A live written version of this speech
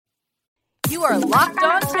You are Locked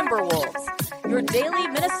On Timberwolves, your daily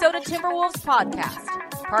Minnesota Timberwolves podcast,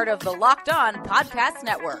 part of the Locked On Podcast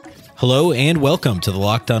Network. Hello and welcome to the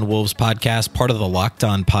Locked On Wolves podcast, part of the Locked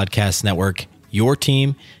On Podcast Network, your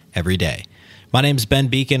team every day. My name is Ben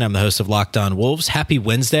Beacon. I'm the host of Locked On Wolves. Happy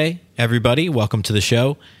Wednesday, everybody. Welcome to the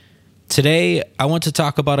show. Today, I want to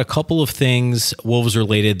talk about a couple of things Wolves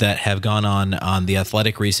related that have gone on The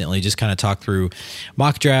Athletic recently. Just kind of talk through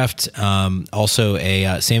mock draft. Also,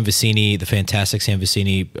 Sam Vecenie, the fantastic Sam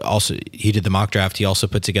Vecenie. Also, he did the mock draft. He also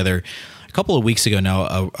put together a couple of weeks ago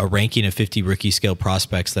now a ranking of 50 rookie scale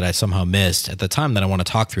prospects that I somehow missed at the time that I want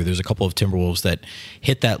to talk through. There's a couple of Timberwolves that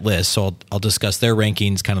hit that list, so I'll discuss their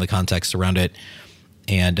rankings, kind of the context around it,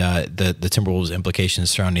 and the Timberwolves implications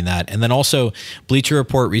surrounding that. And then also Bleacher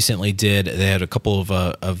Report recently they had a couple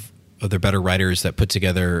of their better writers that put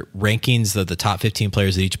together rankings of the top 15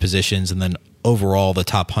 players at each positions and then overall the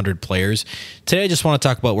top 100 players. Today I just want to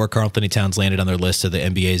talk about where Karl-Anthony Towns landed on their list of the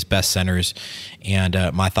NBA's best centers and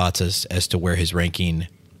my thoughts as to where his ranking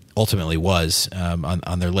ultimately was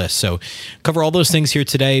on their list. So cover all those things here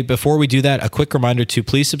today. Before we do that, a quick reminder to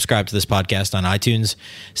please subscribe to this podcast on iTunes,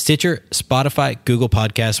 Stitcher, Spotify, Google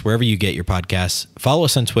Podcasts, wherever you get your podcasts. Follow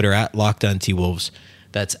us on Twitter at LockedOnTWolves.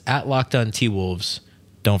 That's at LockedOnTWolves.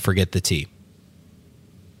 Don't forget the T.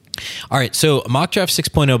 All right, so Mock Draft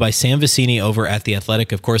 6.0 by Sam Vecenie over at The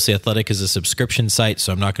Athletic. Of course, The Athletic is a subscription site,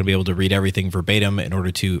 so I'm not going to be able to read everything verbatim in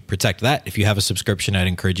order to protect that. If you have a subscription, I'd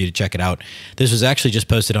encourage you to check it out. This was actually just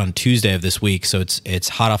posted on Tuesday of this week, so it's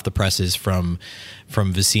hot off the presses from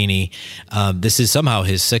Vecenie. This is somehow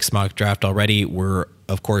his sixth mock draft already. We're,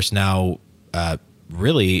 of course, now the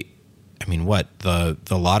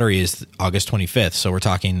lottery is August 25th. So we're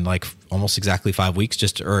talking like almost exactly 5 weeks,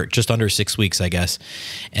 just under 6 weeks, I guess.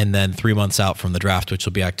 And then 3 months out from the draft, which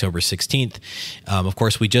will be October 16th. Of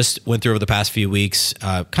course, we just went through over the past few weeks,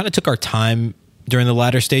 kind of took our time during the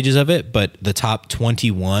latter stages of it, but the top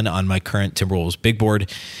 21 on my current Timberwolves big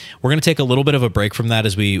board, we're going to take a little bit of a break from that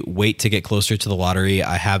as we wait to get closer to the lottery.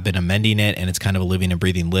 I have been amending it, and it's kind of a living and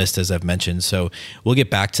breathing list, as I've mentioned. So we'll get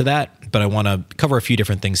back to that, but I want to cover a few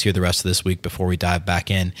different things here the rest of this week before we dive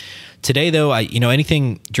back in. Today, though,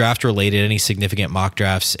 anything draft related, any significant mock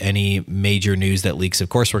drafts, any major news that leaks, of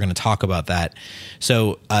course, we're going to talk about that.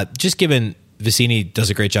 So just given Vecenie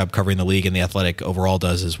does a great job covering the league, and The Athletic overall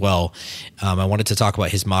does as well. I wanted to talk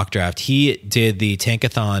about his mock draft. He did the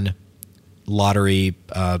Tankathon lottery,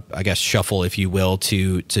 shuffle, if you will,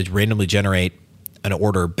 to randomly generate an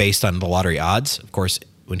order based on the lottery odds. Of course,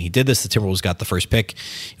 when he did this, the Timberwolves got the first pick.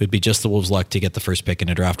 It would be just the Wolves' luck to get the first pick in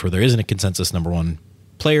a draft where there isn't a consensus number one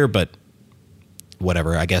player, but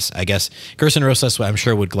whatever. I guess Gerson Rosas, I'm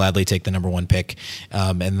sure, would gladly take the number one pick.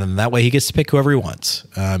 And then that way he gets to pick whoever he wants,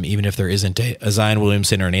 even if there isn't a Zion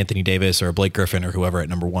Williamson or an Anthony Davis or a Blake Griffin or whoever at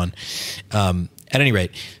number one. At any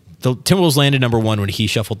rate, the Timberwolves landed number one when he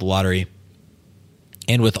shuffled the lottery.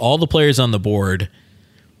 And with all the players on the board,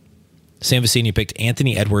 Sam Vecenie picked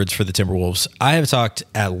Anthony Edwards for the Timberwolves. I have talked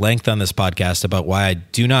at length on this podcast about why I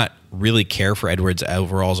do not really care for Edwards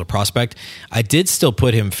overall as a prospect. I did still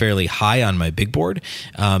put him fairly high on my big board.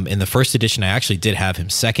 In the first edition, I actually did have him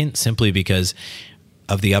second, simply because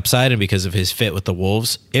of the upside and because of his fit with the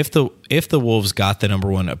Wolves. If the Wolves got the number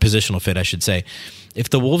one, a positional fit, I should say, if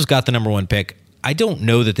the Wolves got the number one pick, I don't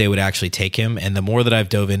know that they would actually take him. And the more that I've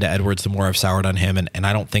dove into Edwards, the more I've soured on him. And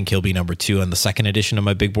I don't think he'll be number two on the second edition of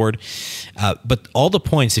my big board. But all the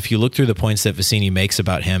points, if you look through the points that Vecenie makes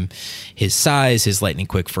about him, his size, his lightning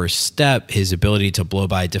quick first step, his ability to blow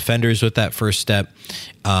by defenders with that first step,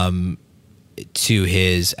 to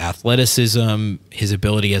his athleticism, his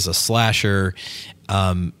ability as a slasher.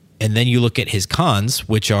 And then you look at his cons,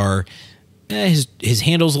 which are his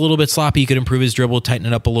handle's a little bit sloppy. He could improve his dribble, tighten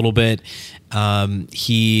it up a little bit.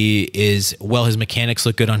 His mechanics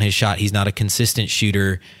look good on his shot. He's not a consistent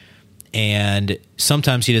shooter. And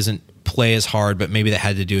sometimes he doesn't play as hard, but maybe that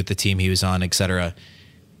had to do with the team he was on, etc.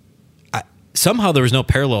 Somehow there was no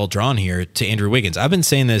parallel drawn here to Andrew Wiggins. I've been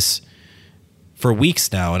saying this for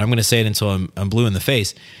weeks now, and I'm going to say it until I'm blue in the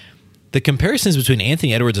face. The comparisons between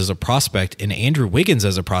Anthony Edwards as a prospect and Andrew Wiggins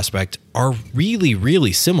as a prospect are really,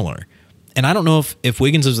 really similar. And I don't know if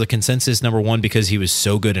Wiggins was the consensus number one because he was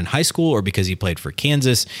so good in high school or because he played for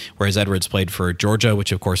Kansas, whereas Edwards played for Georgia,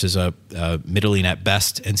 which of course is a middling at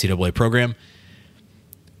best NCAA program.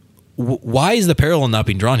 Why is the parallel not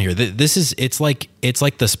being drawn here? It's like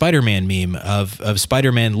the Spider-Man meme of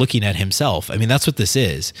Spider-Man looking at himself. I mean, that's what this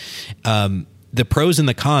is. The pros and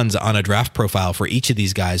the cons on a draft profile for each of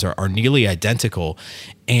these guys are nearly identical.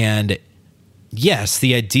 And yes,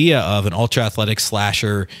 the idea of an ultra athletic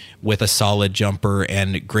slasher with a solid jumper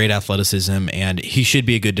and great athleticism, and he should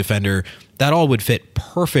be a good defender, that all would fit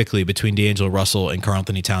perfectly between D'Angelo Russell and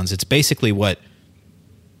Karl-Anthony Towns. It's basically what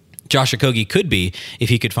Josh Okogie could be if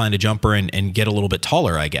he could find a jumper and get a little bit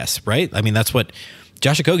taller, I guess, right? I mean, that's what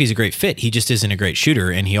Josh Okogie's a great fit. He just isn't a great shooter,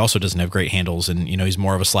 and he also doesn't have great handles, and he's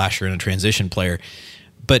more of a slasher and a transition player.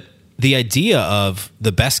 But the idea of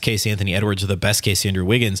the best case Anthony Edwards or the best case Andrew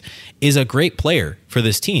Wiggins is a great player for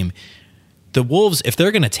this team. The Wolves, if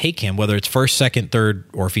they're going to take him, whether it's first, second, third,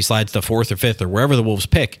 or if he slides to fourth or fifth or wherever the Wolves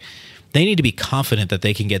pick, they need to be confident that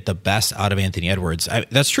they can get the best out of Anthony Edwards.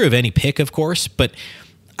 That's true of any pick, of course, but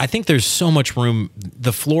I think there's so much room.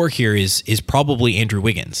 The floor here is probably Andrew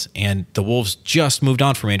Wiggins, and the Wolves just moved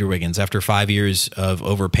on from Andrew Wiggins after 5 years of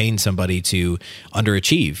overpaying somebody to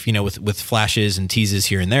underachieve, with flashes and teases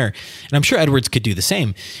here and there. And I'm sure Edwards could do the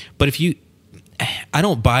same. But I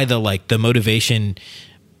don't buy the motivation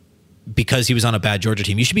because he was on a bad Georgia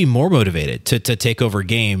team. You should be more motivated to take over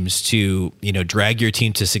games, to drag your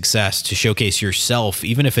team to success, to showcase yourself,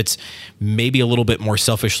 even if it's maybe a little bit more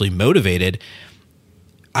selfishly motivated.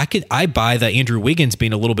 I buy that Andrew Wiggins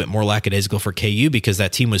being a little bit more lackadaisical for KU because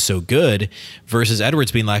that team was so good versus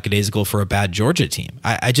Edwards being lackadaisical for a bad Georgia team.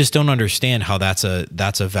 I just don't understand how that's a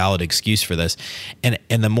valid excuse for this. And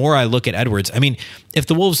the more I look at Edwards, I mean,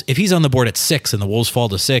 if he's on the board at 6 and the Wolves fall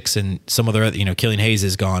to 6 and some other, Killian Hayes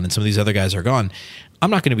is gone and some of these other guys are gone, I'm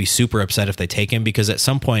not going to be super upset if they take him because at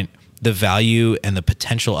some point the value and the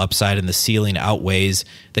potential upside and the ceiling outweighs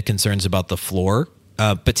the concerns about the floor.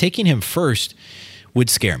 But taking him first would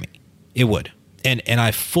scare me. It would. And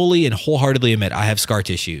I fully and wholeheartedly admit I have scar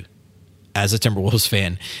tissue as a Timberwolves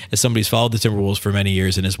fan, as somebody who's followed the Timberwolves for many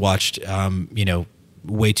years and has watched,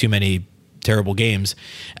 way too many terrible games.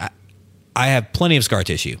 I have plenty of scar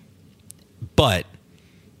tissue, but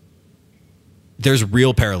there's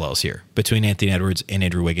real parallels here between Anthony Edwards and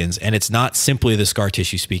Andrew Wiggins, and it's not simply the scar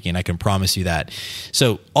tissue speaking. I can promise you that.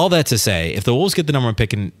 So all that to say, if the Wolves get the number one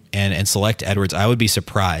pick and select Edwards, I would be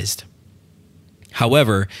surprised.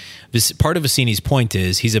 However, part of Vecini's point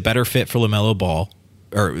is he's a better fit for LaMelo Ball,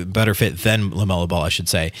 or better fit than LaMelo Ball, I should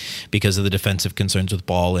say, because of the defensive concerns with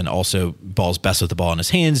Ball, and also Ball's best with the ball in his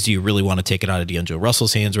hands. Do you really want to take it out of D'Angelo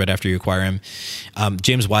Russell's hands right after you acquire him?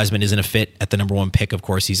 James Wiseman isn't a fit at the number one pick. Of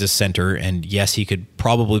course, he's a center, and yes, he could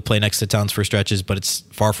probably play next to Towns for stretches, but it's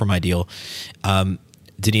far from ideal. Deni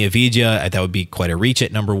Avdija, that would be quite a reach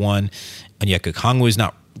at number one. Onyeka Okongwu is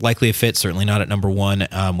not likely a fit, certainly not at number one.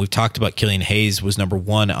 We've talked about Killian Hayes was number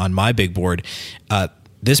one on my big board.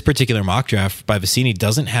 This particular mock draft by Vecini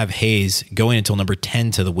doesn't have Hayes going until number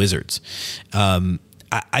 10 to the Wizards.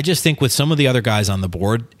 I just think with some of the other guys on the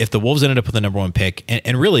board, if the Wolves ended up with the number one pick,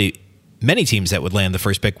 and really many teams that would land the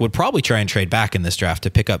first pick would probably try and trade back in this draft to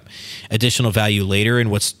pick up additional value later in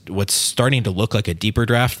what's starting to look like a deeper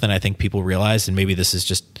draft than I think people realize. And maybe this is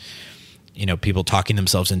just people talking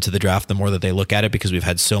themselves into the draft the more that they look at it because we've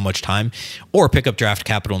had so much time, or pick up draft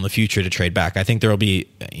capital in the future to trade back. I think there will be,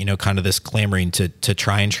 kind of this clamoring to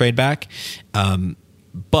try and trade back.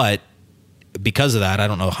 But because of that, I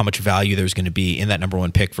don't know how much value there's going to be in that number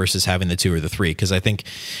one pick versus having the 2 or the 3, because I think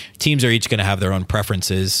teams are each going to have their own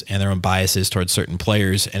preferences and their own biases towards certain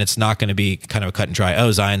players. And it's not going to be kind of a cut and dry,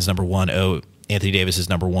 oh, Zion's number one, oh, Anthony Davis is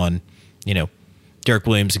number one, Derek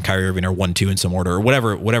Williams and Kyrie Irving are 1, 2 in some order, or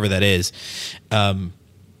whatever that is.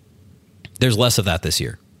 There's less of that this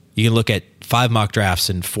year. You can look at 5 mock drafts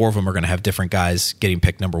and 4 of them are going to have different guys getting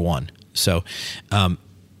picked number one. So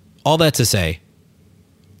all that to say,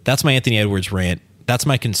 that's my Anthony Edwards rant. That's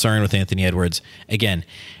my concern with Anthony Edwards. Again,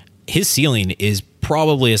 his ceiling is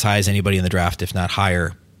probably as high as anybody in the draft, if not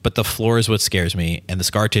higher. But the floor is what scares me, and the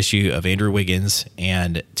scar tissue of Andrew Wiggins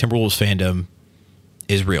and Timberwolves fandom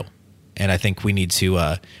is real. And I think we need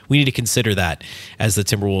to consider that as the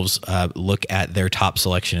Timberwolves look at their top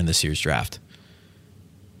selection in this year's draft.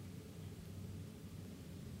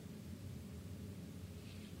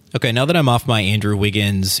 Okay, now that I'm off my Andrew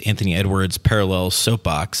Wiggins, Anthony Edwards parallel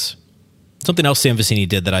soapbox, something else Sam Vecini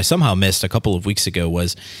did that I somehow missed a couple of weeks ago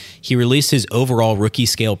was he released his overall rookie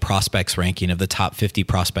scale prospects ranking of the top 50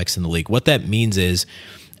 prospects in the league. What that means is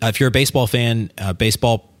if you're a baseball fan,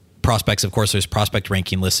 baseball prospects, of course, there's prospect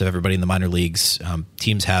ranking lists of everybody in the minor leagues.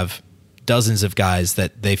 Teams have dozens of guys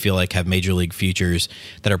that they feel like have major league futures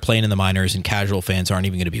that are playing in the minors, and casual fans aren't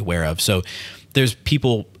even going to be aware of. So there's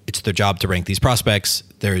people, it's their job to rank these prospects.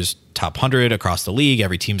 There's top 100 across the league.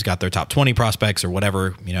 Every team's got their top 20 prospects or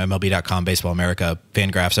whatever, MLB.com, Baseball America,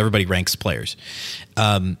 Fangraphs, everybody ranks players.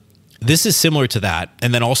 This is similar to that.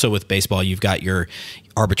 And then also with baseball, you've got your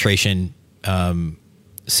arbitration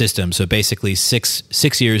system. So basically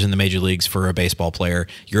 6 years in the major leagues for a baseball player,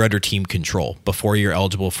 you're under team control before you're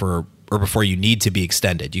eligible for, or before you need to be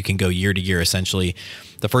extended. You can go year to year, essentially.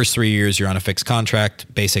 The first 3 years you're on a fixed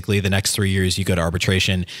contract. Basically, the next 3 years you go to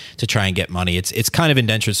arbitration to try and get money. It's kind of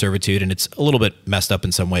indentured servitude, and it's a little bit messed up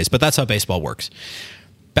in some ways, but that's how baseball works.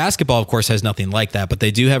 Basketball, of course, has nothing like that, but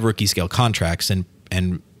they do have rookie scale contracts,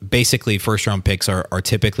 and basically first round picks are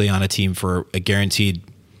typically on a team for a guaranteed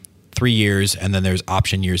 3 years, and then there's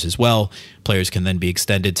option years as well. Players can then be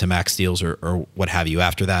extended to max deals or what have you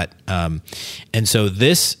after that. And so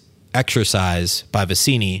this exercise by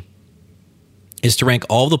Vecini is to rank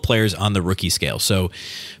all the players on the rookie scale. So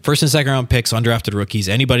first and second round picks, undrafted rookies,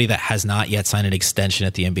 anybody that has not yet signed an extension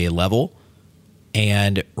at the NBA level,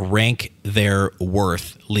 and rank their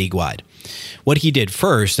worth league-wide. What he did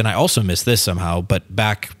first, and I also missed this somehow, but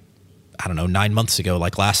back, 9 months ago,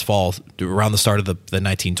 like last fall, around the start of the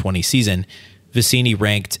 1920 season, Vecini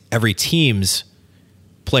ranked every team's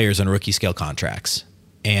players on rookie scale contracts.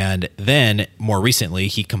 And then, more recently,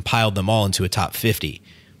 he compiled them all into a top 50.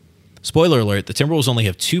 Spoiler alert, the Timberwolves only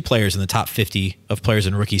have 2 players in the top 50 of players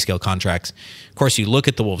in rookie scale contracts. Of course, you look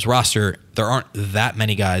at the Wolves roster, there aren't that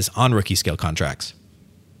many guys on rookie scale contracts.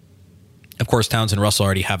 Of course, Towns and Russell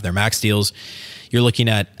already have their max deals. You're looking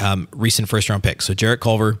at recent first-round picks. So Jarrett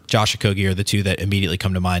Culver, Josh Okogie are the two that immediately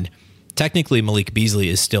come to mind. Technically, Malik Beasley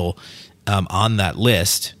is still on that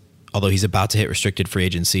list, although he's about to hit restricted free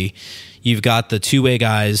agency. You've got the two-way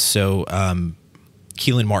guys, so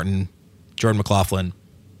Keelan Martin, Jordan McLaughlin.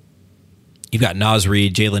 You've got Naz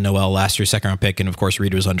Reid, Jalen Noel, last year's second-round pick, and of course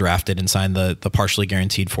Reid was undrafted and signed the partially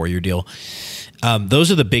guaranteed 4-year deal.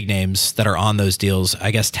 Those are the big names that are on those deals.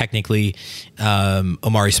 I guess technically,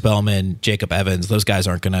 Omari Spellman, Jacob Evans, those guys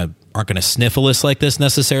aren't gonna sniff a list like this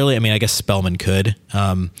necessarily. I mean, I guess Spellman could,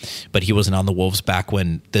 but he wasn't on the Wolves back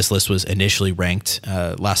when this list was initially ranked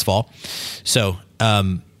last fall. So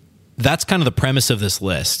that's kind of the premise of this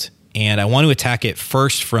list, and I want to attack it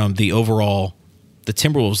first from the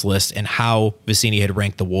Timberwolves list and how Vecini had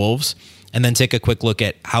ranked the Wolves, and then take a quick look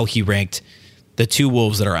at how he ranked the 2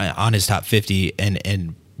 Wolves that are on his top 50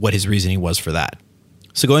 and what his reasoning was for that.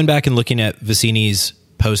 So going back and looking at Vecini's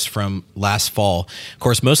post from last fall, of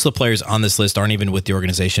course, most of the players on this list aren't even with the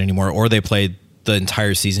organization anymore, or they played the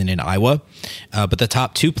entire season in Iowa. But the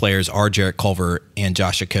top 2 players are Jarrett Culver and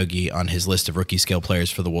Josh Okogie on his list of rookie scale players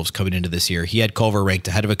for the Wolves coming into this year. He had Culver ranked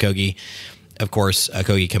ahead of Okogie. Of course,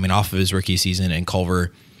 Okogie coming off of his rookie season and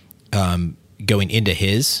Culver going into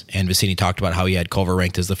his, and Vecini talked about how he had Culver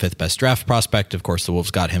ranked as the 5th best draft prospect. Of course, the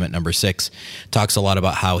Wolves got him at number 6. Talks a lot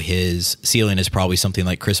about how his ceiling is probably something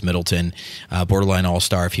like Chris Middleton, borderline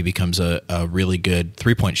all-star if he becomes a really good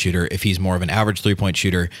three-point shooter. If he's more of an average three-point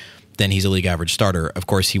shooter, then he's a league average starter. Of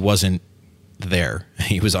course, he wasn't there.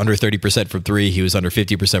 He was under 30% from 3. He was under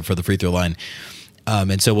 50% for the free throw line.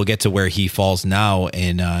 And so we'll get to where he falls now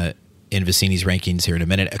in Vecini's rankings here in a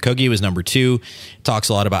minute. Okogie was number 2. Talks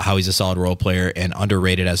a lot about how he's a solid role player and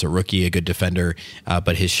underrated as a rookie, a good defender,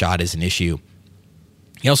 but his shot is an issue.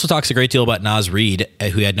 He also talks a great deal about Naz Reid,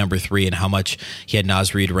 who had number 3, and how much he had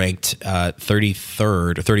Naz Reid ranked 33rd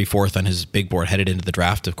or 34th on his big board headed into the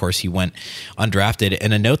draft. Of course, he went undrafted.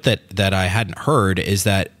 And a note that I hadn't heard is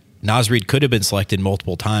that Naz Reid could have been selected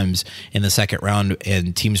multiple times in the second round,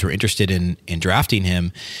 and teams were interested in drafting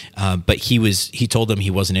him, but he told them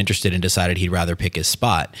he wasn't interested and decided he'd rather pick his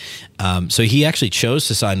spot. So he actually chose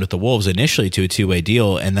to sign with the Wolves initially to a 2-way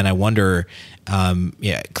deal, and then I wonder,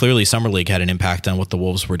 clearly Summer League had an impact on what the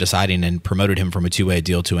Wolves were deciding and promoted him from a 2-way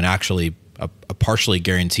deal to a partially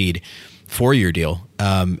guaranteed 4-year deal.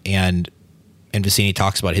 And Vecini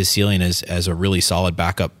talks about his ceiling as a really solid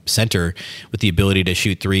backup center with the ability to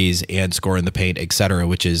shoot threes and score in the paint, et cetera,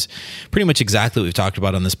 which is pretty much exactly what we've talked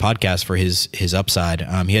about on this podcast for his upside.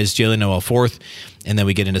 He has Jalen Noel 4th, and then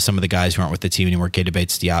we get into some of the guys who aren't with the team anymore, Keita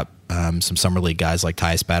Bates-Diop, some Summer League guys like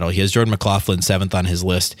Tyus Battle. He has Jordan McLaughlin 7th on his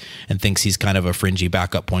list and thinks he's kind of a fringy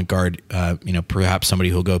backup point guard, perhaps somebody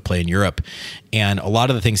who'll go play in Europe. And a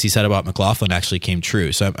lot of the things he said about McLaughlin actually came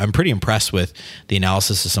true. So I'm pretty impressed with the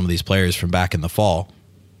analysis of some of these players from back in the fall.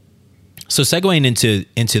 So segueing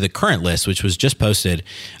into the current list, which was just posted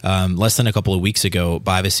less than a couple of weeks ago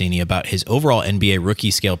by Vecini about his overall NBA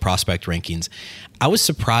rookie scale prospect rankings, I was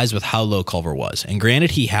surprised with how low Culver was. And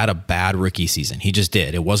granted, he had a bad rookie season. He just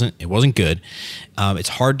did. It wasn't good. It's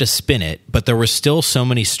hard to spin it, but there were still so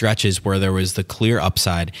many stretches where there was the clear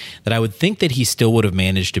upside that I would think that he still would have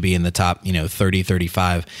managed to be in the top 30,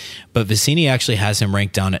 35. But Vecini actually has him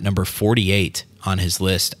ranked down at number 48 on his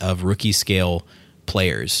list of rookie scale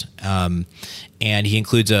players. And he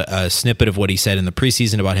includes a snippet of what he said in the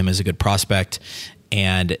preseason about him as a good prospect.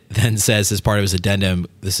 and then says as part of his addendum,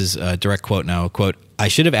 this is a direct quote now, quote, "I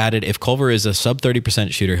should have added, if Culver is a sub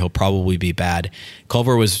 30% shooter, he'll probably be bad.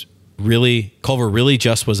 Culver really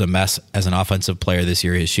just was a mess as an offensive player this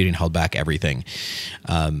year. His shooting held back everything."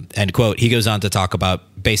 End quote. He goes on to talk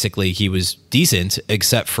about basically he was decent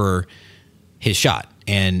except for his shot.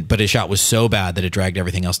 But his shot was so bad that it dragged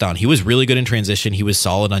everything else down. He was really good in transition. He was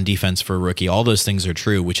solid on defense for a rookie. All those things are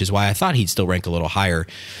true, which is why I thought he'd still rank a little higher.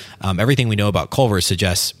 Everything we know about Culver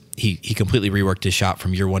suggests he completely reworked his shot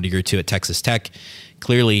from year 1 to year 2 at Texas Tech.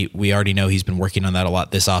 Clearly, we already know he's been working on that a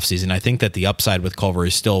lot this offseason. I think that the upside with Culver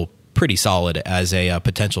is still pretty solid as a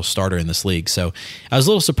potential starter in this league. So I was a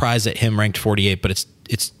little surprised at him ranked 48, but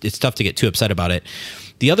it's tough to get too upset about it.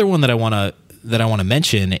 The other one that I want to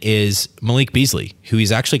mention is Malik Beasley, who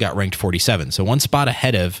he's actually got ranked 47. So one spot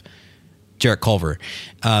ahead of Jarrett Culver.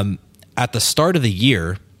 At the start of the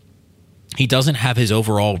year, he doesn't have his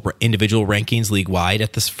overall individual rankings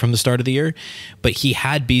league-wide from the start of the year, but he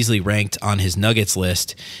had Beasley ranked on his Nuggets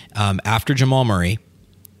list after Jamal Murray,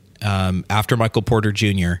 after Michael Porter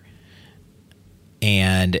Jr.,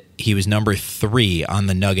 and he was number 3 on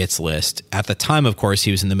the Nuggets list. At the time, of course,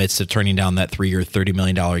 he was in the midst of turning down that 3-year, $30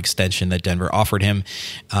 million extension that Denver offered him.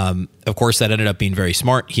 Of course, that ended up being very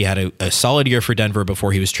smart. He had a solid year for Denver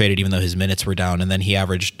before he was traded, even though his minutes were down, and then he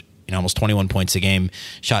averaged almost 21 points a game,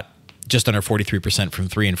 shot just under 43% from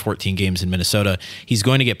 3 in 14 games in Minnesota. He's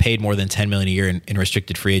going to get paid more than $10 million a year in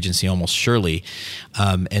restricted free agency, almost surely.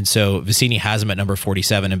 And so Vicini has him at number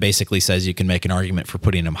 47 and basically says you can make an argument for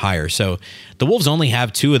putting him higher. So the Wolves only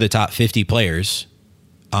have 2 of the top 50 players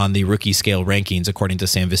on the rookie scale rankings, according to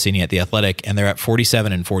Sam Vicini at The Athletic, and they're at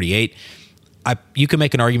 47 and 48. You can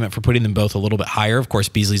make an argument for putting them both a little bit higher. Of course,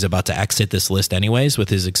 Beasley's about to exit this list anyways with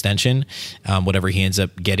his extension, whatever he ends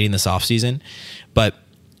up getting this offseason. But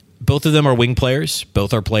both of them are wing players.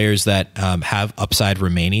 Both are players that have upside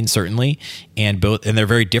remaining, certainly, and they're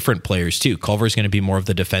very different players too. Culver's going to be more of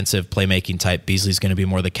the defensive playmaking type. Beasley's going to be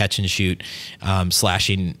more of the catch and shoot,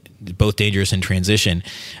 slashing, both dangerous in transition.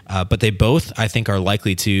 But they both, I think, are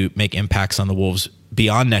likely to make impacts on the Wolves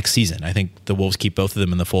beyond next season. I think the Wolves keep both of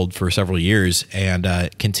them in the fold for several years and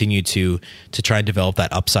continue to try and develop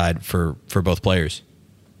that upside for both players.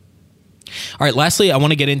 All right, lastly, I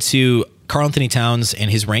want to get into Karl-Anthony Towns and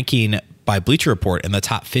his ranking by Bleacher Report in the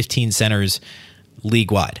top 15 centers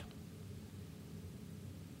league-wide.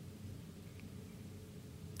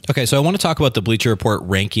 Okay, so I want to talk about the Bleacher Report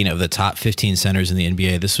ranking of the top 15 centers in the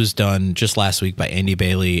NBA. This was done just last week by Andy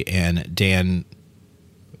Bailey and Dan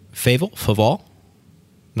Favale.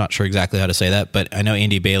 Not sure exactly how to say that, but I know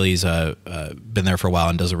Andy Bailey's been there for a while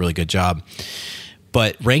and does a really good job.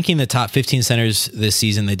 But ranking the top 15 centers this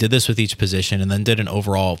season, they did this with each position and then did an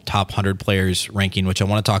overall top 100 players ranking, which I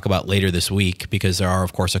want to talk about later this week because there are,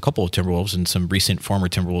 of course, a couple of Timberwolves and some recent former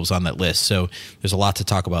Timberwolves on that list. So there's a lot to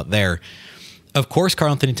talk about there. Of course,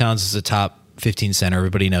 Karl-Anthony Towns is a top 15 center.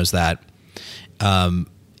 Everybody knows that.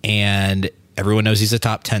 And everyone knows he's a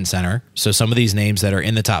top 10 center. So some of these names that are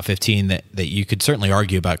in the top 15 that you could certainly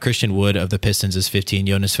argue about. Christian Wood of the Pistons is 15.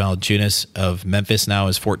 Jonas Valanciunas of Memphis now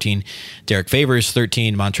is 14. Derek Favors,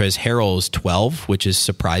 13. Montrezl Harrell is 12, which is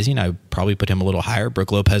surprising. I would probably put him a little higher.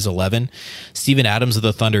 Brook Lopez, 11. Steven Adams of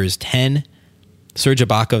the Thunder is 10. Serge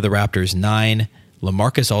Ibaka of the Raptors, 9.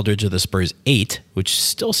 LaMarcus Aldridge of the Spurs, 8, which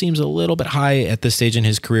still seems a little bit high at this stage in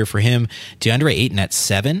his career for him. DeAndre Ayton at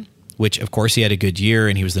 7. Which, of course, he had a good year,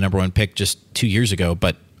 and he was the number 1 pick just 2 years ago,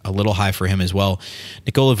 but a little high for him as well.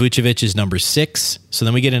 Nikola Vucevic is number 6. So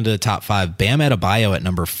then we get into the top 5. Bam Adebayo at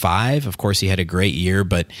number 5. Of course, he had a great year,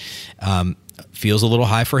 but feels a little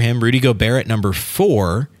high for him. Rudy Gobert at number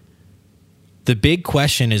 4. The big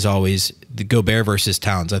question is always the Gobert versus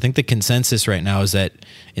Towns. I think the consensus right now is that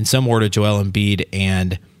in some order, Joel Embiid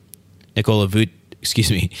and Nikola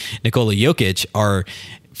Jokic are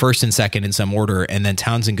first and second in some order, and then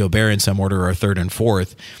Towns and Gobert in some order are third and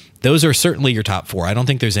fourth. Those are certainly your top 4. I don't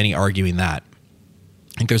think there's any arguing that.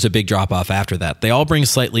 I think there's a big drop-off after that. They all bring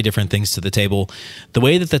slightly different things to the table. The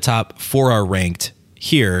way that the top 4 are ranked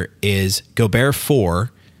here is Gobert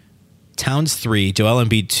 4, Towns 3, Joel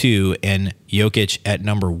Embiid 2, and Jokic at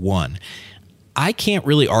number 1. I can't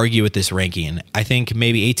really argue with this ranking. I think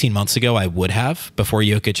maybe 18 months ago I would have, before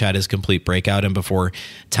Jokic had his complete breakout and before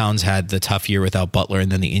Towns had the tough year without Butler and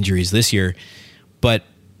then the injuries this year. But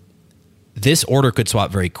this order could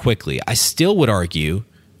swap very quickly. I still would argue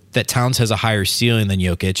that Towns has a higher ceiling than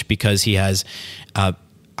Jokic because he has,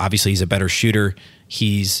 obviously he's a better shooter.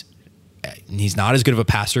 He's not as good of a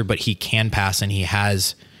passer, but he can pass and he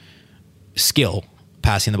has skill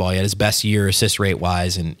passing the ball. He had his best year assist rate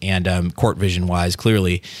wise and court vision wise,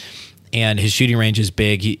 clearly. and his shooting range is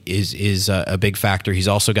big. He is a big factor. He's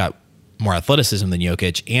also got more athleticism than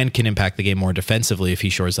Jokic and can impact the game more defensively if he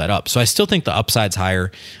shores that up. So I still think the upside's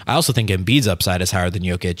higher. I also think Embiid's upside is higher than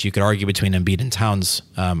Jokic. You could argue between Embiid and Towns.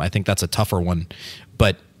 I think that's a tougher one.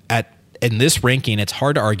 But in this ranking, it's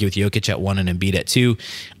hard to argue with Jokic at 1 and Embiid at 2.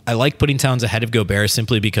 I like putting Towns ahead of Gobert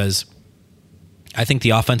simply because I think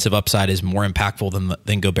the offensive upside is more impactful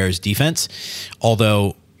than Gobert's defense.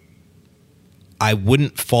 Although I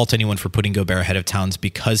wouldn't fault anyone for putting Gobert ahead of Towns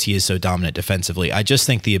because he is so dominant defensively. I just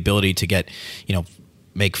think the ability to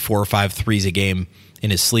make 4 or 5 threes a game in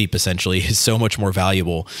his sleep essentially is so much more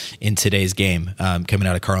valuable in today's game coming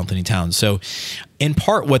out of Karl-Anthony Towns. So in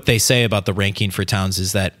part what they say about the ranking for Towns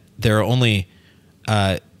is that there are only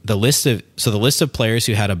the list of players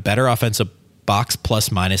who had a better offensive box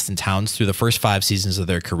plus minus than Towns through the first 5 seasons of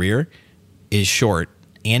their career is short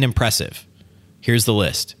and impressive. Here's the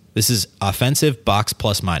list. This is offensive box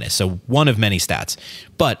plus minus, so one of many stats,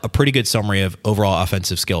 but a pretty good summary of overall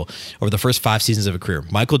offensive skill over the first 5 seasons of a career.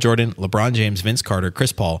 Michael Jordan, LeBron James, Vince Carter,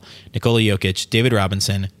 Chris Paul, Nikola Jokic, David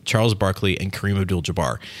Robinson, Charles Barkley, and Kareem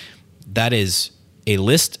Abdul-Jabbar. That is a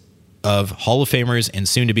list of Hall of Famers and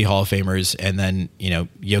soon-to-be Hall of Famers, and then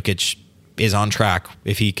Jokic is on track.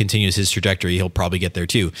 If he continues his trajectory, he'll probably get there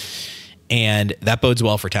too, and that bodes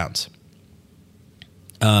well for Towns.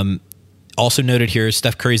 Also noted here,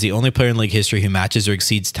 Steph Curry is the only player in league history who matches or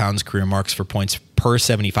exceeds Towns' career marks for points per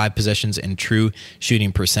 75 possessions and true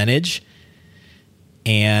shooting percentage.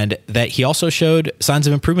 And that he also showed signs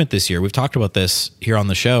of improvement this year. We've talked about this here on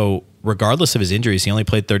the show. Regardless of his injuries, he only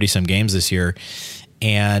played 30-some games this year.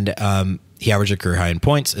 And he averaged a career high in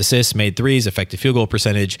points, assists, made threes, effective field goal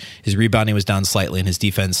percentage. His rebounding was down slightly, and his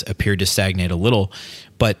defense appeared to stagnate a little.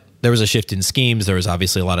 But there was a shift in schemes. There was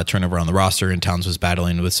obviously a lot of turnover on the roster, and Towns was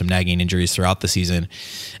battling with some nagging injuries throughout the season.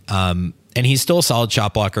 And he's still a solid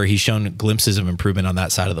shot blocker. He's shown glimpses of improvement on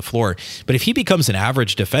that side of the floor. But if he becomes an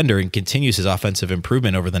average defender and continues his offensive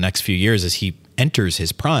improvement over the next few years as he enters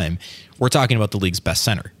his prime, we're talking about the league's best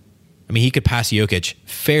center. I mean, he could pass Jokic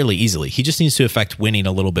fairly easily. He just needs to affect winning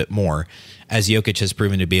a little bit more, as Jokic has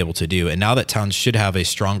proven to be able to do. And now that Towns should have a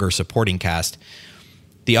stronger supporting cast,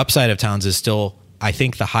 the upside of Towns is still, I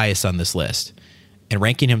think, the highest on this list. And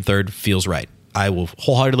ranking him third feels right. I will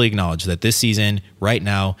wholeheartedly acknowledge that this season, right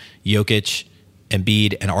now, Jokic,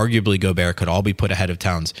 Embiid, and arguably Gobert could all be put ahead of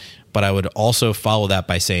Towns. But I would also follow that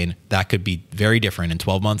by saying that could be very different in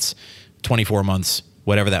 12 months, 24 months,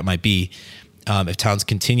 whatever that might be. If Towns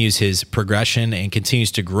continues his progression and continues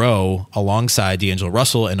to grow alongside D'Angelo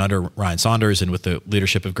Russell and under Ryan Saunders and with the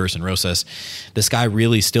leadership of Gerson Rosas, this guy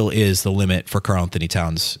really still is the limit for Karl-Anthony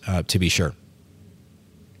Towns, to be sure.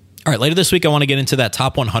 All right, later this week, I want to get into that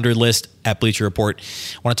top 100 list at Bleacher Report.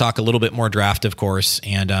 I want to talk a little bit more draft, of course,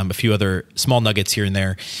 and a few other small nuggets here and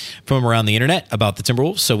there from around the internet about the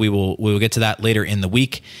Timberwolves. So we will get to that later in the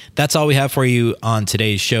week. That's all we have for you on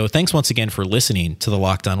today's show. Thanks once again for listening to the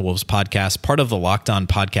Locked On Wolves podcast, part of the Locked On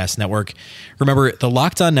Podcast Network. Remember, the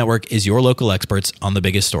Locked On Network is your local experts on the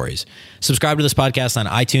biggest stories. Subscribe to this podcast on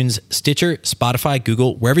iTunes, Stitcher, Spotify,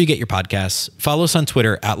 Google, wherever you get your podcasts. Follow us on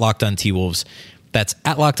Twitter at Locked On T-Wolves. That's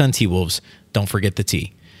at Locked On T-Wolves. Don't forget the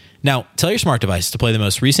T. Now, tell your smart device to play the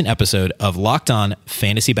most recent episode of Locked On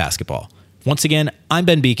Fantasy Basketball. Once again, I'm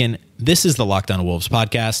Ben Beacon. This is the Locked On Wolves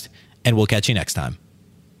podcast, and we'll catch you next time.